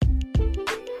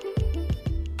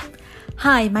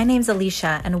Hi, my name's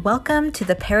Alicia, and welcome to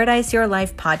the Paradise Your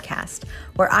Life podcast,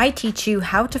 where I teach you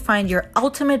how to find your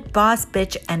ultimate boss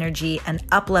bitch energy and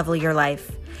up-level your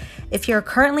life. If you're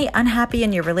currently unhappy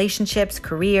in your relationships,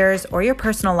 careers, or your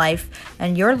personal life,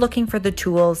 and you're looking for the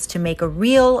tools to make a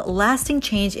real, lasting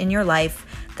change in your life,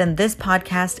 then this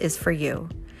podcast is for you.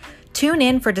 Tune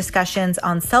in for discussions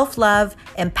on self-love,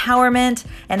 empowerment,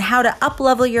 and how to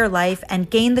up-level your life and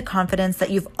gain the confidence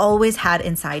that you've always had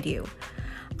inside you.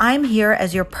 I'm here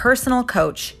as your personal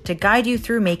coach to guide you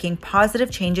through making positive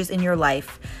changes in your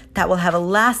life that will have a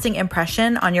lasting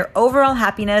impression on your overall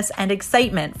happiness and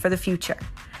excitement for the future.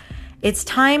 It's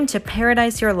time to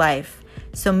paradise your life,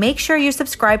 so make sure you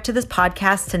subscribe to this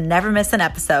podcast to never miss an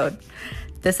episode.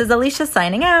 This is Alicia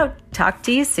signing out. Talk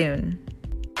to you soon.